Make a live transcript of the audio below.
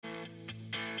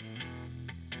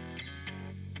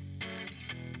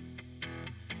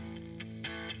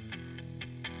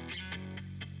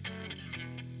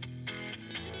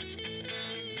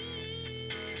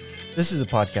This is a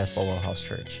podcast by Wellhouse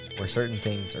Church, where certain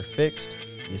things are fixed,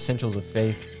 the essentials of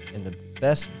faith, and the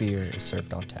best beer is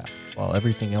served on tap, while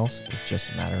everything else is just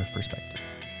a matter of perspective.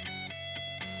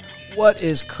 What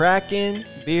is crackin',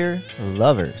 beer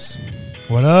lovers?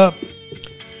 What up?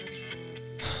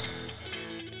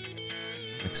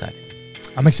 I'm excited.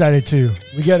 I'm excited too.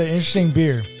 We got an interesting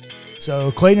beer.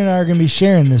 So Clayton and I are going to be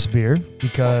sharing this beer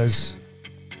because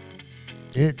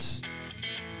it's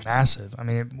massive. I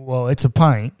mean, it's a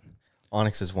pint.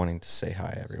 Onyx is wanting to say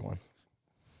hi, everyone.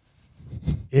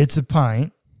 It's a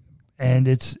pint, and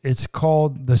it's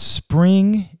called the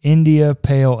Spring India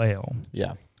Pale Ale.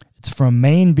 Yeah. It's from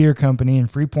Maine Beer Company in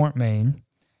Freeport, Maine.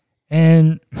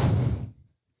 And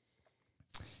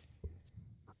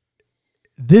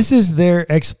this is their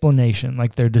explanation,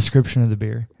 like their description of the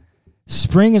beer.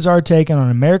 Spring is our take on an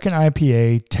American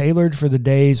IPA tailored for the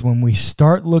days when we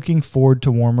start looking forward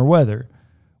to warmer weather.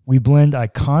 We blend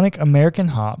iconic American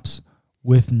hops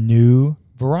with new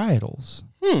varietals.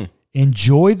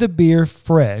 Enjoy the beer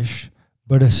fresh,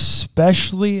 but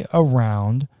especially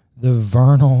around the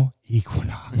vernal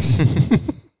equinox.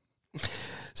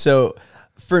 So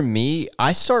for me,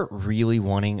 I start really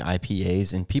wanting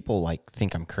IPAs, and people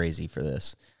think I'm crazy for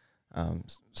this.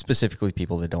 Specifically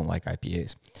people that don't like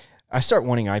IPAs. I start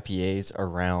wanting IPAs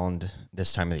around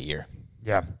this time of the year.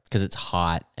 Yeah. Because it's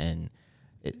hot, and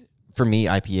for me,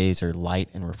 IPAs are light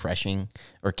and refreshing,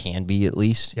 or can be at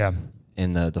least. Yeah.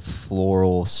 In the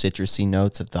floral, citrusy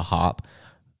notes of the hop.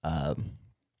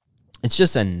 It's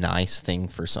just a nice thing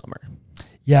for summer.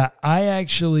 Yeah, I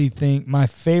actually think my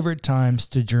favorite times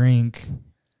to drink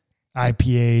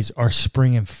IPAs are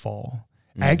spring and fall.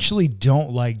 I actually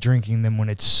don't like drinking them when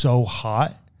it's so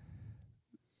hot,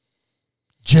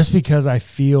 just because I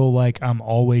feel like I'm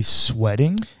always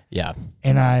sweating. Yeah.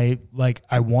 And I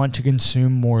want to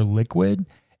consume more liquid.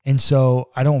 And so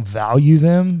I don't value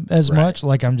them as much.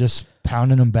 Like I'm just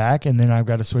pounding them back, and then I've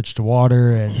got to switch to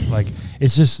water, and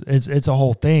it's a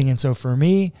whole thing. And so for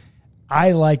me,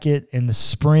 I like it in the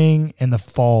spring and the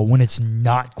fall when it's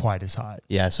not quite as hot.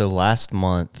 Yeah. So last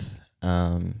month,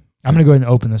 I'm going to go ahead and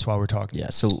open this while we're talking. Yeah.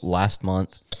 So last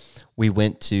month we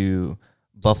went to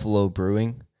Buffalo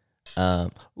Brewing.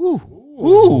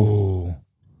 Ooh.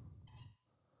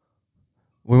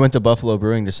 We went to Buffalo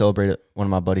Brewing to celebrate one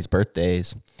of my buddy's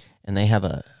birthdays, and they have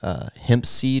a hemp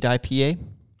seed IPA.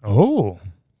 Oh.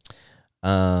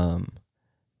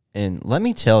 And let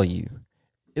me tell you,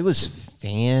 it was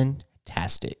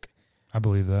fantastic. I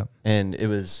believe that. And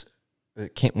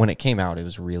when it came out, it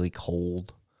was really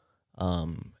cold.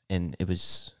 And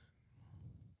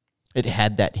it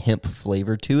had that hemp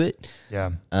flavor to it.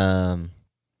 Yeah.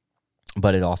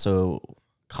 But it also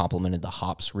complemented the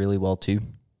hops really well too.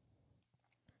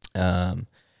 And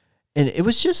it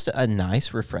was just a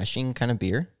nice, refreshing kind of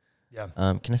beer. Yeah.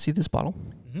 Can I see this bottle?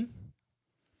 Mm-hmm.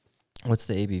 What's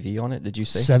the ABV on it? Did you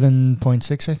say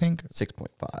 7.6? I think 6.5.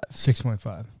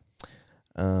 6.5.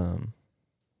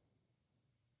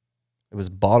 It was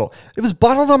bottled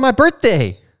on my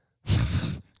birthday.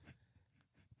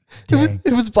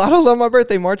 It was bottled on my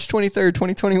birthday, March 23rd,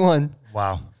 2021.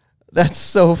 Wow. That's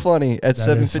so funny. At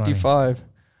That 7:55.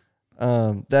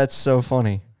 That's so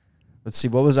funny. Let's see,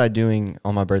 what was I doing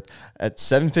on my birthday? At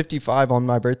 7:55 on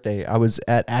my birthday, I was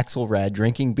at Axelrad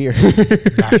drinking beer.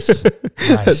 Nice.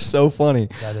 That's so funny.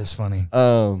 That is funny.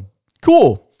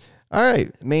 Cool. All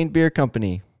right, Maine Beer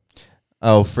Company.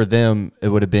 Oh, for them, it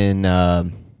would have been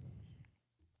 9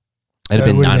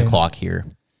 o'clock here.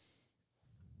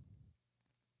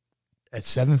 At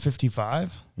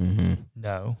 7:55? Mm-hmm.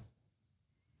 No.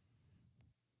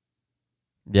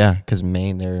 Yeah, because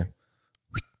Maine,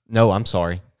 no, I'm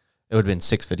sorry. It would have been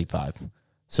 6:55.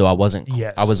 So I wasn't.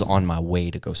 Yes. I was on my way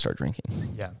to go start drinking.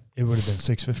 Yeah, it would have been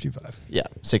 6:55. Yeah,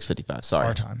 6:55. Sorry.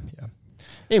 Our time. Yeah.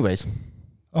 Anyways,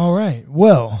 All right.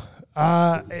 Well,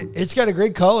 it's got a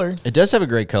great color. it does have a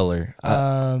great color.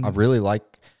 I Um, really like.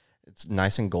 It's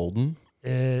nice and golden.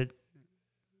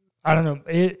 I don't know.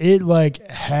 It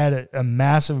had a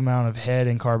massive amount of head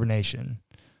and carbonation.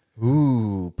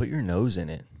 Ooh, put your nose in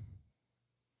it.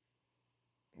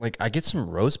 I get some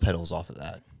rose petals off of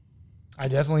that. I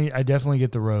definitely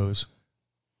get the rose.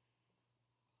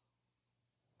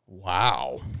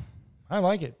 Wow. I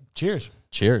like it. Cheers.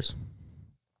 Cheers.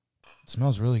 It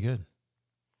smells really good.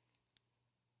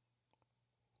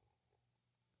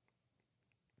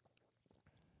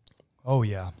 Oh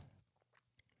yeah.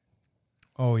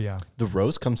 Oh yeah. The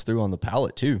rose comes through on the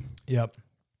palate too. Yep.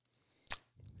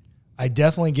 I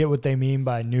definitely get what they mean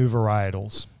by new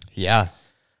varietals. Yeah.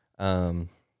 That's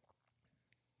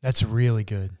really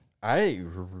good. I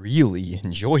really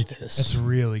enjoy this. That's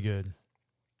really good.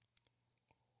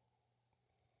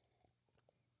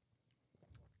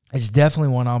 It's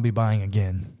definitely one I'll be buying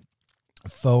again.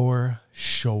 For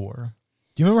sure.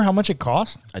 Do you remember how much it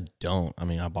cost? I don't. I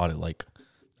mean, I bought it like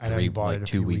I know you bought it a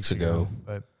 2 few weeks ago.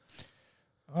 But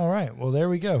all right, well there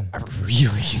we go. I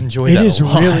really enjoyed It that. is a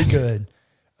lot. really good.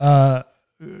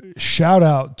 Shout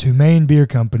out to Maine Beer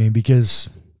Company, because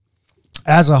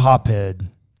as a hophead,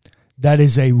 that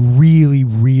is a really,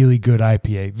 really good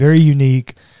IPA. Very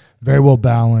unique, very well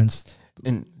balanced,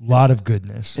 And a lot of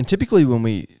goodness. and typically when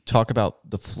we talk about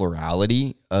the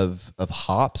florality of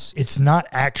hops, It's not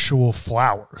actual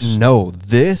flowers. no,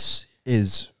 this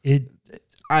is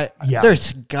Yeah.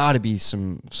 there's got to be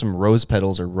some rose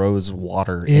petals or rose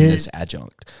water in this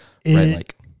adjunct, right?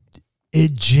 Like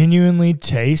It genuinely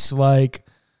tastes like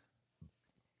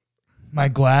my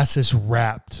glass is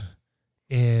wrapped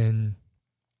in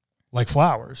like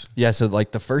flowers. yeah, so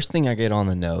like the first thing I get on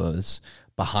the nose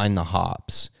behind the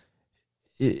hops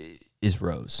is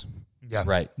rose, Yeah.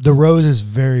 right? The rose is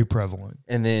very prevalent.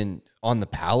 And then on the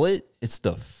palate, it's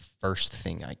the first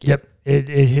thing I get. Yep. It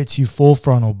hits you full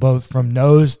frontal, both from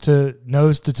nose to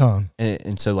tongue.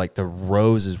 And so like the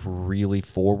rose is really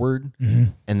forward,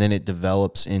 and then it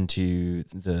develops into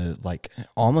the like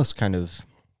almost kind of,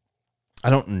 I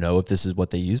don't know if this is what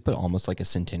they use, but almost like a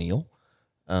centennial.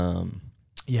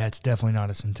 Yeah, it's definitely not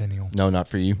a centennial. No, not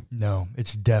for you. No,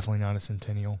 it's definitely not a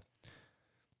centennial.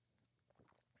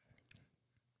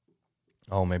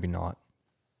 Oh, maybe not.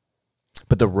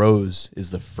 But the rose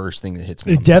is the first thing that hits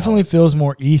me. It definitely feels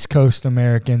more East Coast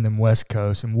American than West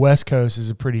Coast, and West Coast is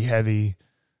a pretty heavy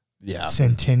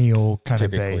centennial kind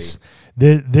of base.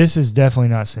 This is definitely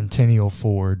not centennial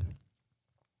forward.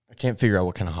 I can't figure out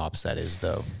what kind of hops that is,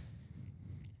 though.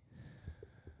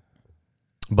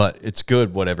 But it's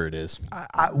good, whatever it is.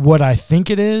 What I think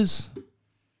it is,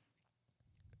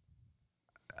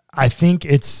 I think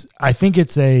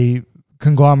it's a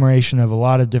conglomeration of a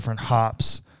lot of different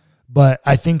hops, but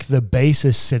I think the base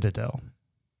is Citadel.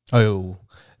 Oh,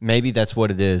 maybe that's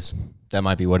what it is. That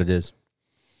might be what it is.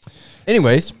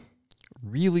 Anyways,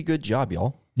 really good job,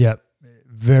 y'all. Yep,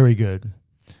 very good.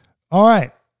 All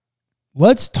right,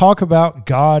 let's talk about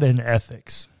God and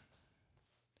ethics.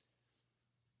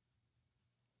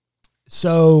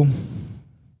 So,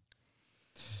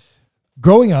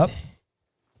 growing up,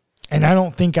 and I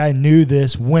don't think I knew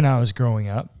this when I was growing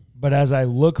up, but as I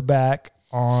look back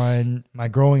on my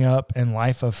growing up and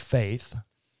life of faith,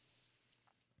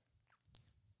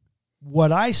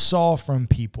 what I saw from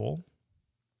people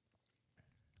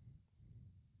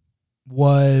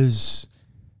was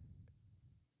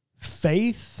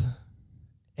faith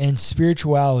and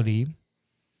spirituality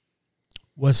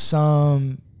was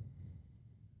some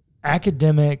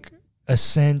academic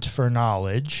assent for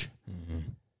knowledge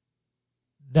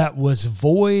that was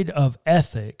void of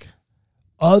ethic,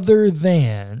 other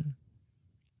than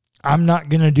I'm not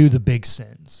going to do the big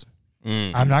sins.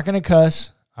 I'm not going to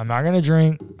cuss. I'm not going to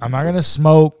drink. I'm not going to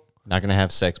smoke. Not going to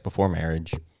have sex before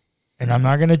marriage. And I'm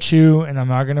not going to chew, and I'm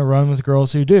not going to run with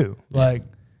girls who do. Like,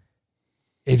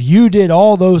 if you did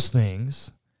all those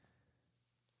things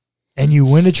and you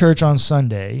went to church on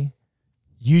Sunday,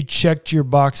 you checked your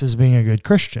box as being a good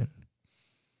Christian.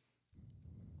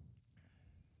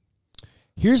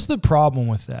 Here's the problem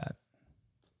with that.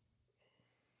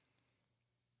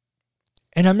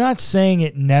 And I'm not saying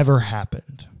it never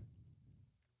happened.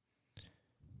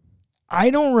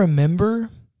 I don't remember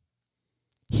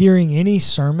hearing any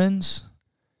sermons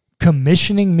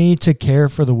commissioning me to care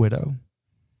for the widow.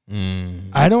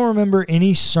 I don't remember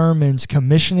any sermons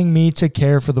commissioning me to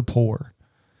care for the poor,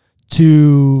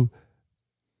 to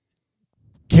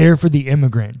care for the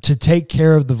immigrant, to take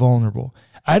care of the vulnerable.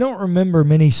 I don't remember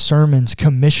many sermons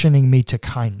commissioning me to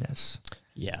kindness.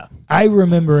 Yeah. I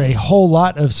remember a whole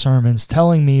lot of sermons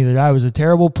telling me that I was a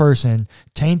terrible person,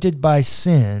 tainted by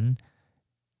sin,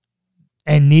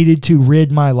 and needed to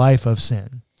rid my life of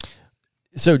sin.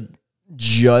 So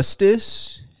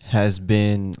justice has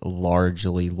been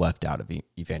largely left out of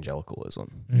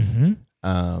evangelicalism,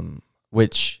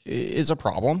 which is a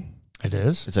problem. It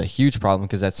is. It's a huge problem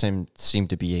because that seemed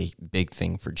to be a big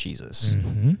thing for Jesus.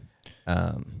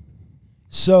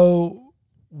 So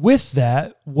with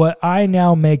that, what I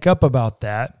now make up about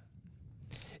that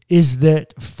is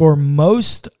that for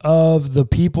most of the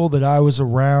people that I was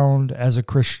around as a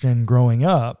Christian growing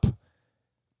up,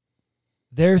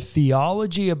 their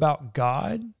theology about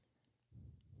God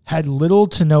had little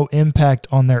to no impact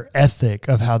on their ethic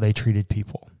of how they treated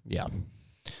people. Yeah.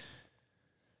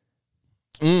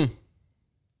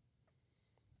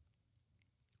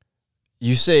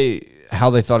 You say how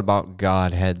they thought about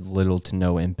God had little to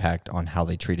no impact on how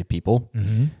they treated people.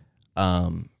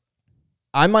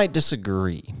 I might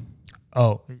disagree.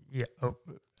 Oh, yeah. Oh,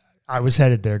 I was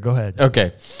headed there. Go ahead.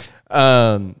 Okay.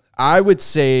 I would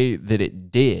say that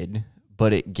it did,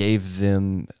 but it gave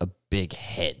them a big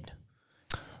head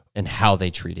in how they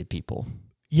treated people.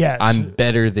 Yes. I'm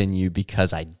better than you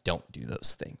because I don't do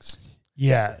those things.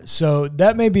 Yeah. So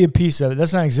that may be a piece of it.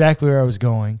 That's not exactly where I was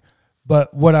going.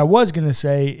 But what I was going to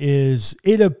say is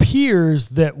it appears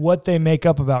that what they make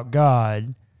up about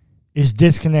God is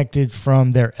disconnected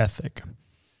from their ethic.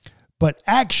 But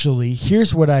actually,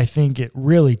 here's what I think it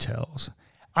really tells.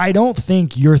 I don't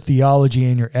think your theology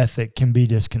and your ethic can be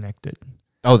disconnected.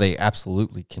 Oh, they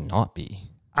absolutely cannot be.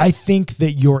 I think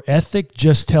that your ethic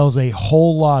just tells a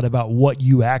whole lot about what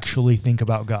you actually think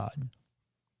about God.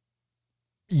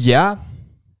 Yeah.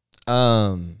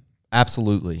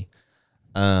 Absolutely.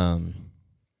 Yeah.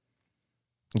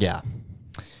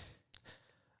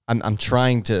 I'm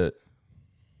trying to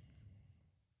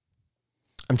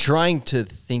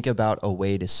think about a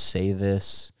way to say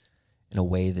this in a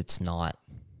way that's not.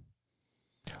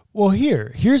 Well,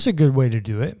 here's a good way to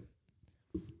do it.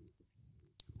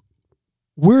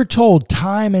 We're told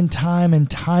time and time and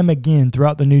time again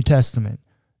throughout the New Testament,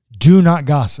 do not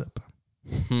gossip.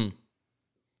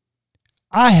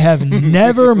 I have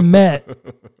never met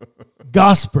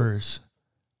gossipers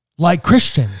like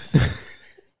Christians.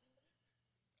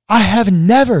 I have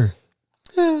never.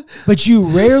 But you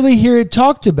rarely hear it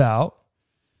talked about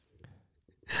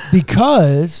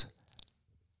because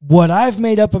what I've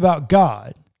made up about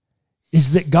God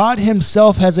is that God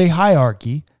himself has a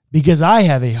hierarchy because I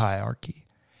have a hierarchy.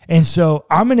 And so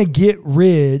I'm going to get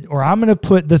rid, or I'm going to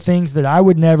put the things that I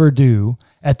would never do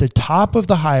at the top of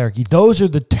the hierarchy. Those are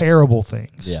the terrible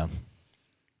things. Yeah.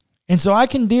 And so I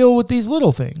can deal with these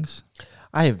little things.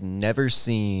 I have never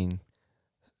seen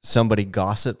somebody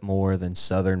gossip more than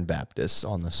Southern Baptists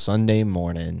on the Sunday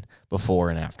morning before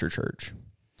and after church.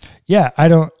 Yeah, I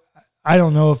don't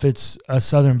know if it's a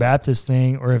Southern Baptist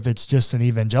thing or if it's just an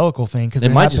evangelical thing. Because it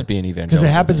might just be an evangelical because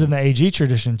it happens thing. in the AG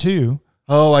tradition too.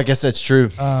 Oh, I guess that's true.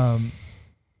 I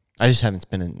just haven't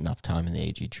spent enough time in the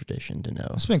AG tradition to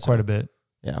know. spent quite a bit.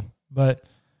 Yeah. But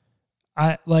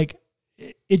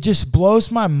it just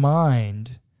blows my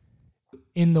mind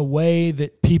in the way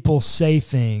that people say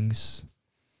things.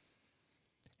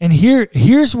 And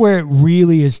here's where it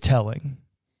really is telling.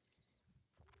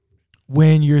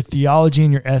 When your theology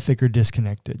and your ethic are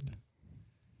disconnected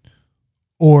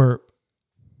or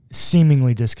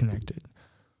seemingly disconnected.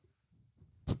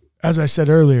 As I said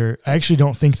earlier, I actually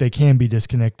don't think they can be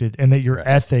disconnected, and that your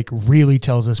ethic really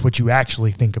tells us what you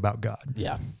actually think about God.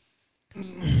 Yeah.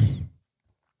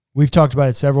 We've talked about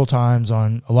it several times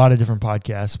on a lot of different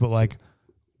podcasts, but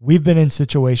we've been in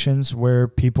situations where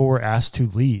people were asked to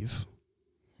leave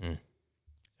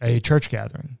a church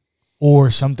gathering,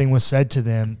 or something was said to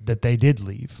them that they did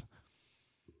leave.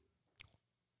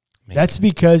 That's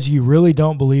because you really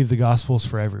don't believe the gospel's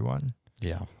for everyone.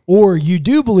 Yeah. Or you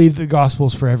do believe the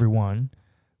gospel's for everyone,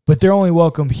 but they're only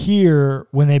welcome here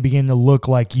when they begin to look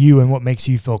like you and what makes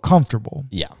you feel comfortable.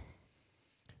 Yeah.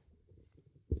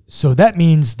 So that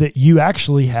means that you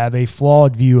actually have a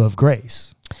flawed view of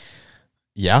grace.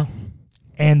 Yeah.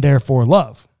 And therefore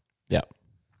love. Yeah.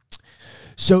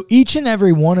 So each and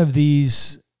every one of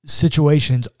these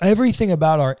situations, everything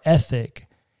about our ethic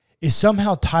is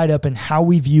somehow tied up in how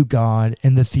we view God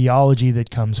and the theology that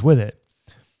comes with it.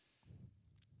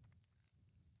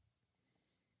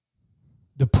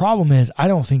 The problem is, I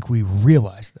don't think we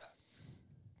realize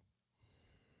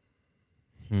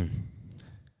that.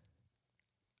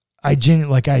 I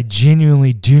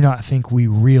genuinely do not think we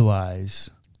realize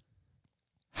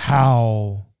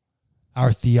how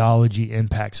our theology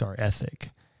impacts our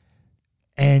ethic.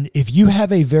 And if you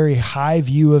have a very high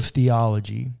view of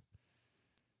theology,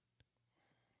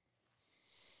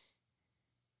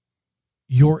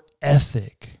 your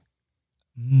ethic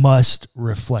must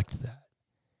reflect that.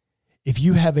 If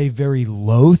you have a very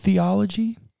low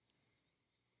theology,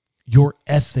 your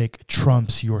ethic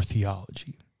trumps your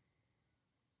theology.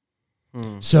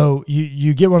 So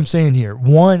you get what I'm saying here.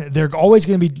 One, they're always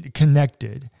going to be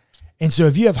connected. And so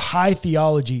if you have high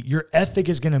theology, your ethic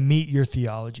is going to meet your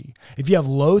theology. If you have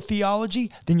low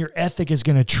theology, then your ethic is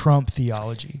going to trump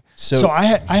theology. So I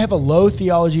have a low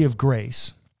theology of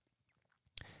grace.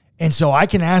 And so I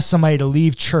can ask somebody to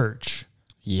leave church.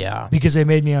 Yeah. Because they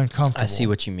made me uncomfortable. I see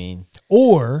what you mean.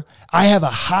 Or I have a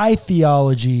high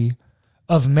theology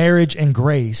of marriage and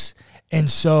grace, and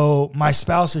so my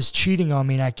spouse is cheating on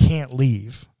me and I can't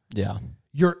leave. Yeah.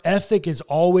 Your ethic is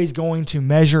always going to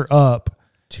measure up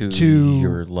to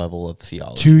your level of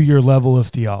theology. To your level of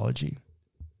theology.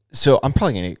 So I'm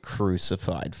probably going to get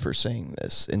crucified for saying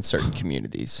this in certain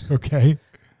communities. Okay.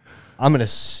 I'm going to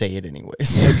say it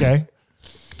anyways. Okay.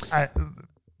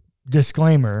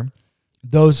 Disclaimer,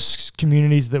 those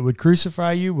communities that would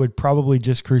crucify you would probably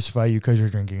just crucify you because you're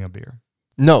drinking a beer.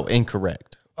 No,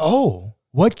 incorrect. Oh,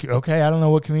 what? Okay, I don't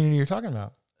know what community you're talking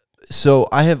about. So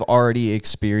I have already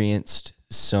experienced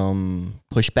some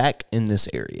pushback in this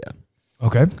area.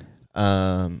 Okay.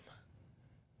 I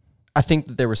think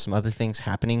that there were some other things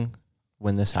happening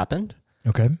when this happened.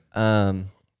 Okay.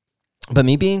 But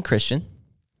me being Christian,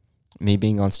 me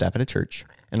being on staff at a church,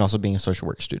 and also being a social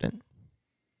work student,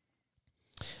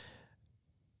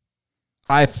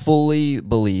 I fully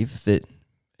believe that,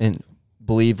 and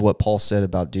believe what Paul said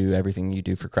about do everything you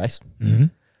do for Christ. Mm-hmm.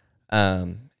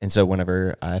 And so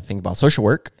whenever I think about social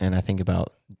work and I think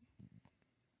about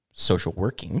social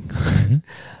working, Mm-hmm.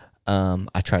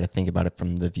 I try to think about it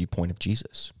from the viewpoint of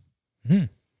Jesus.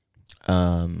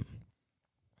 Mm-hmm.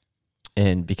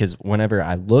 And because whenever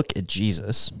I look at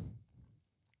Jesus,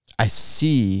 I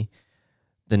see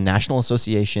the National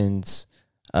Association's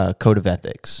Code of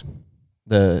Ethics,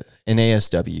 the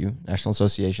NASW, National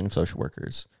Association of Social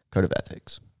Workers, Code of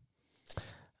Ethics,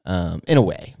 in a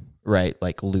way, right?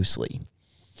 Like loosely.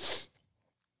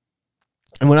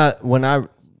 And when I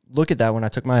look at that, when I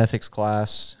took my ethics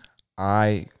class,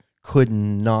 I could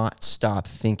not stop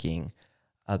thinking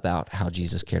about how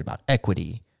Jesus cared about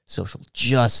equity, social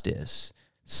justice,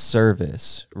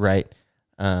 service, right?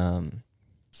 And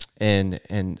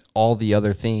all the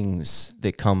other things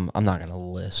that come, I'm not going to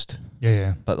list.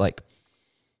 Yeah. But like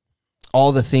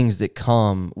all the things that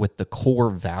come with the core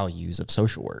values of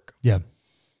social work. Yeah.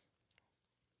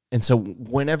 And so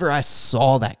whenever I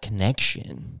saw that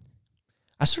connection,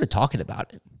 I started talking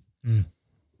about it. Mm.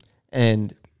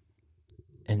 And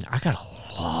I got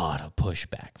a lot of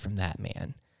pushback from that,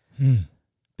 man. Mm.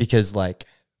 Because like,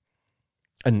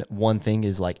 and one thing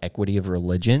is like equity of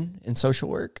religion in social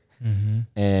work. Mm-hmm.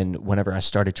 And whenever I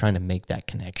started trying to make that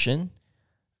connection,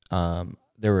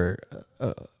 there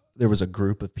was a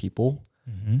group of people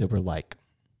Mm-hmm. that were like,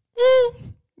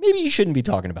 maybe you shouldn't be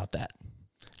talking about that.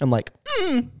 I'm like,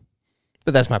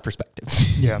 but that's my perspective.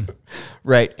 Yeah.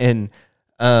 Right. And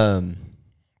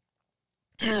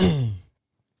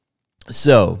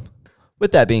so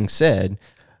with that being said,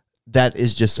 that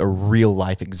is just a real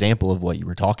life example of what you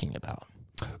were talking about.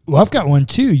 Well, I've got one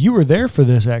too. You were there for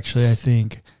this, actually, I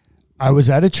think. I was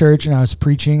at a church and I was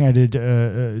preaching. I did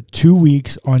 2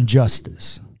 weeks on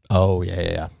justice. Oh,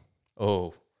 yeah.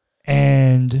 Oh.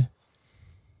 And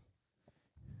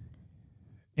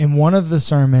in one of the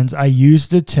sermons, I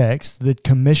used a text that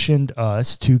commissioned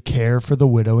us to care for the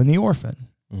widow and the orphan.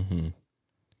 Mm-hmm.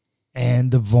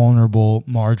 And the vulnerable,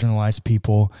 marginalized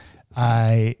people.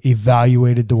 I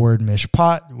evaluated the word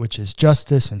mishpat, which is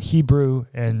justice in Hebrew,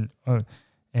 and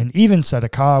even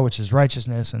tzedakah, which is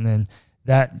righteousness, and then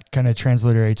that kind of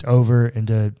transliterates over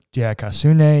into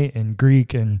kasune in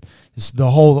Greek, and it's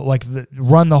the whole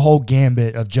run the whole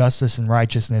gambit of justice and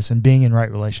righteousness and being in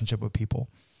right relationship with people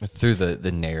Through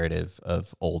the narrative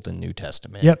of Old and New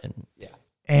Testament. Yep.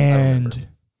 And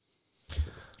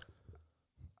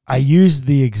I used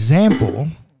the example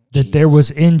that there was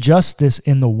injustice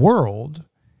in the world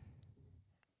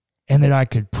and that I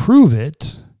could prove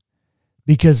it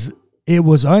because it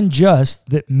was unjust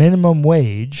that minimum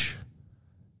wage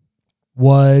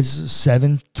was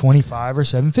 $7.25 or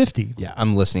 $7.50. Yeah,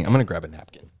 I'm listening. I'm going to grab a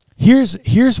napkin.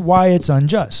 Here's why it's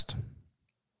unjust.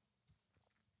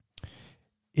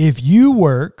 If you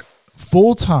work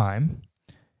full-time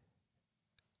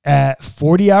at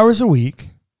 40 hours a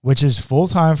week, which is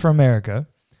full-time for America,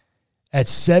 at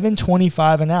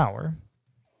 $7.25 an hour,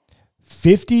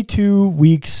 52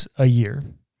 weeks a year,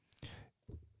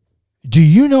 do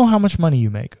you know how much money you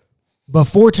make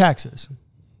before taxes?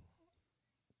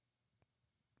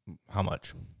 How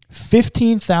much?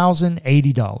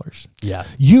 $15,080. Yeah.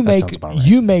 You that sounds about right.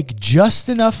 You make just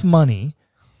enough money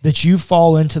that you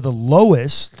fall into the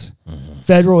lowest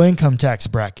federal income tax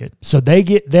bracket. So they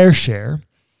get their share.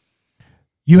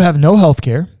 You have no health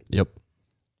care. Yep.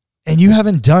 And you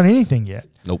haven't done anything yet.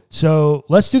 Nope. So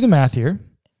let's do the math here.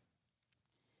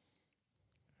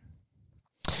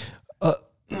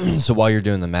 So while you're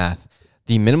doing the math,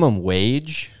 the minimum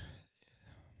wage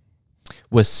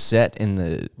was set in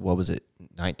the,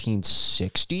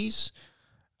 1960s?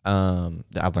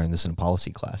 I've learned this in a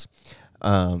policy class.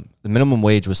 The minimum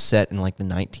wage was set in like the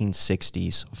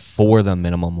 1960s for the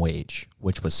minimum wage,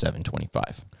 which was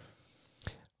 $7.25.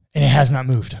 And it has not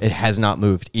moved. It has not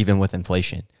moved, even with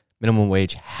inflation. Minimum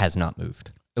wage has not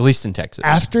moved, at least in Texas.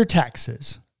 After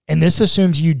taxes, and this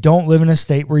assumes you don't live in a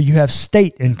state where you have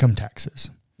state income taxes.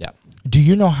 Yeah. Do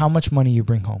you know how much money you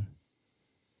bring home?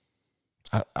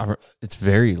 It's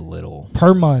very little.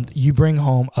 Per month, you bring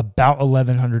home about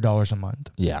 $1,100 a month.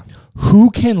 Yeah.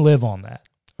 Who can live on that?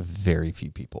 Very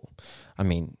few people. I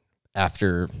mean,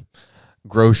 after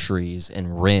groceries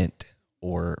and rent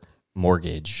or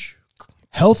mortgage,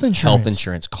 Health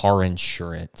insurance, car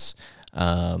insurance,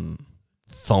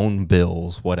 phone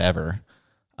bills, whatever.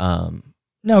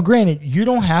 Now, granted, you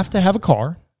don't have to have a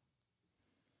car.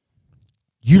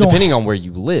 Depending on where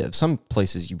you live, some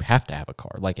places you have to have a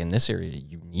car. Like in this area,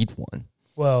 you need one.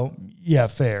 Well, yeah,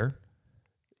 fair.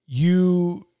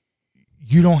 You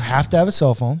don't have to have a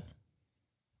cell phone.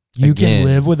 You can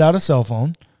live without a cell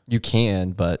phone. You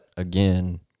can, but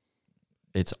again,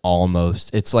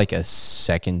 it's like a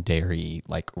secondary,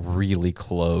 like really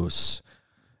close.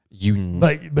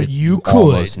 But you could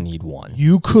almost need one.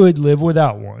 You could live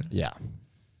without one. Yeah.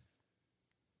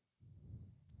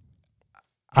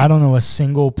 I don't know a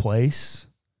single place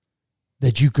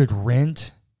that you could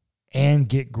rent and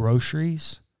get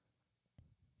groceries,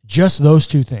 just those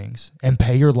two things, and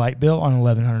pay your light bill on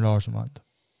 $1,100 a month.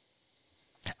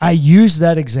 I use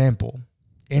that example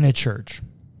in a church.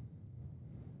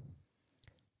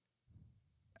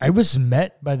 I was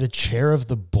met by the chair of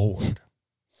the board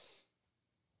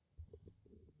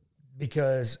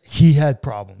because he had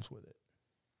problems with it.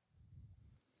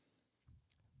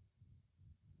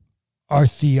 Our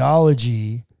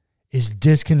theology is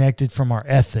disconnected from our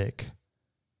ethic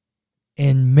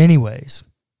in many ways.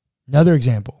 Another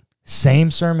example, same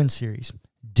sermon series,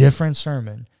 different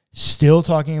sermon, still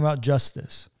talking about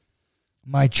justice.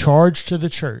 My charge to the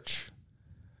church,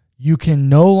 you can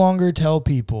no longer tell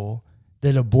people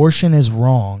that abortion is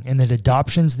wrong and that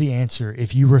adoption's the answer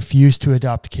if you refuse to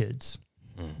adopt kids.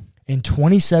 In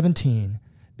 2017,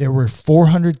 there were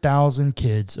 400,000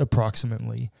 kids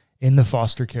approximately in the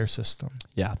foster care system.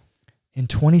 Yeah. In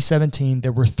 2017,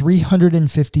 there were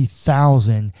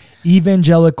 350,000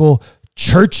 evangelical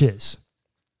churches,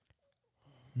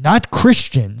 not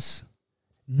Christians,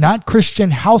 not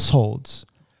Christian households,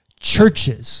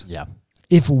 churches. Yeah.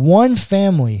 If one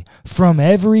family from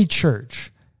every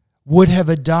church would have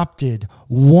adopted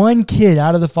one kid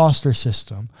out of the foster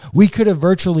system, we could have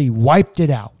virtually wiped it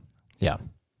out. Yeah.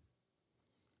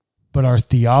 But our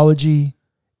theology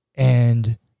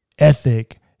and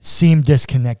ethic seem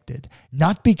disconnected,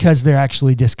 not because they're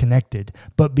actually disconnected,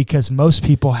 but because most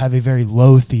people have a very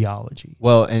low theology.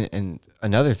 Well, and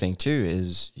another thing too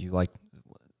is you like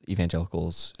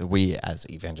evangelicals. We as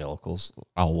evangelicals,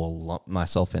 I will lump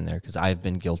myself in there because I've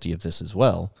been guilty of this as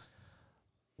well.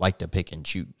 Like to pick and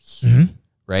choose,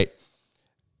 right?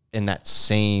 In that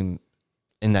same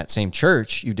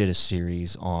church, you did a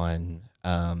series on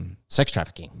sex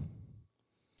trafficking.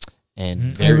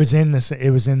 And it was in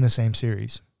the same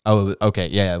series. Oh, okay.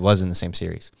 Yeah, it was in the same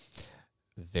series.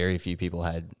 Very few people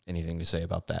had anything to say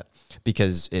about that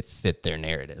because it fit their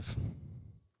narrative.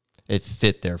 It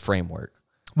fit their framework.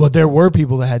 Well, there were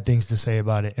people that had things to say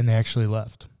about it, and they actually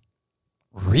left.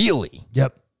 Really?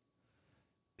 Yep.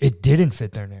 It didn't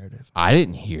fit their narrative. I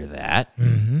didn't hear that.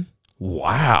 Mm-hmm.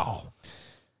 Wow.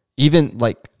 Even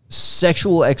like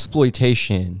sexual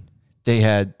exploitation, they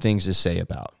had things to say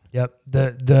about. Yep.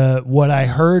 The what I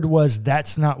heard was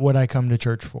that's not what I come to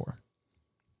church for.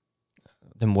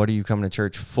 Then what do you come to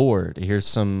church for? To hear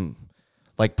some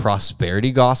like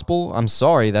prosperity gospel? I'm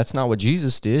sorry, that's not what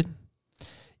Jesus did.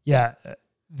 Yeah.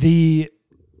 The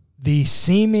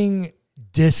seeming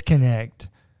disconnect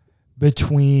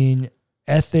between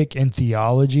ethic and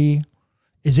theology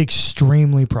is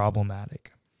extremely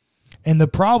problematic. And the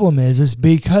problem is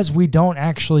because we don't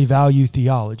actually value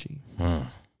theology.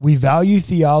 We value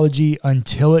theology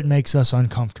until it makes us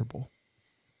uncomfortable.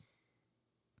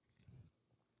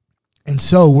 And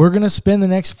so we're going to spend the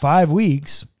next 5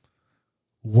 weeks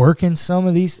working some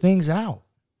of these things out.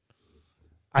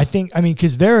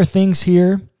 Because there are things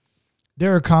here,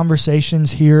 there are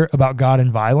conversations here about God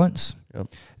and violence. Yep.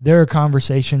 There are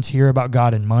conversations here about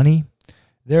God and money.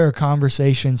 There are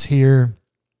conversations here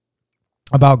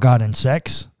about God and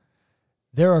sex.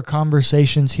 There are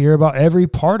conversations here about every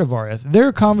part of our ethic. There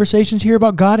are conversations here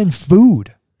about God and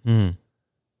food.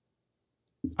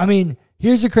 I mean,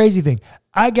 here's the crazy thing.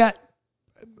 I got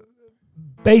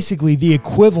basically the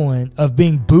equivalent of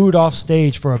being booed off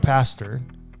stage for a pastor,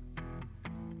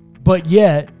 but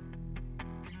yet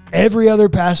every other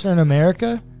pastor in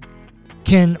America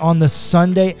can, on the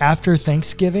Sunday after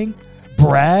Thanksgiving,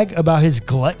 brag about his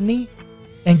gluttony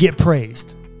and get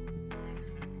praised.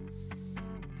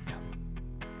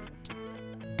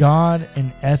 God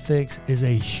and ethics is a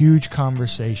huge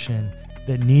conversation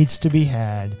that needs to be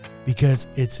had because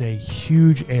it's a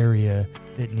huge area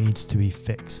that needs to be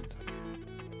fixed.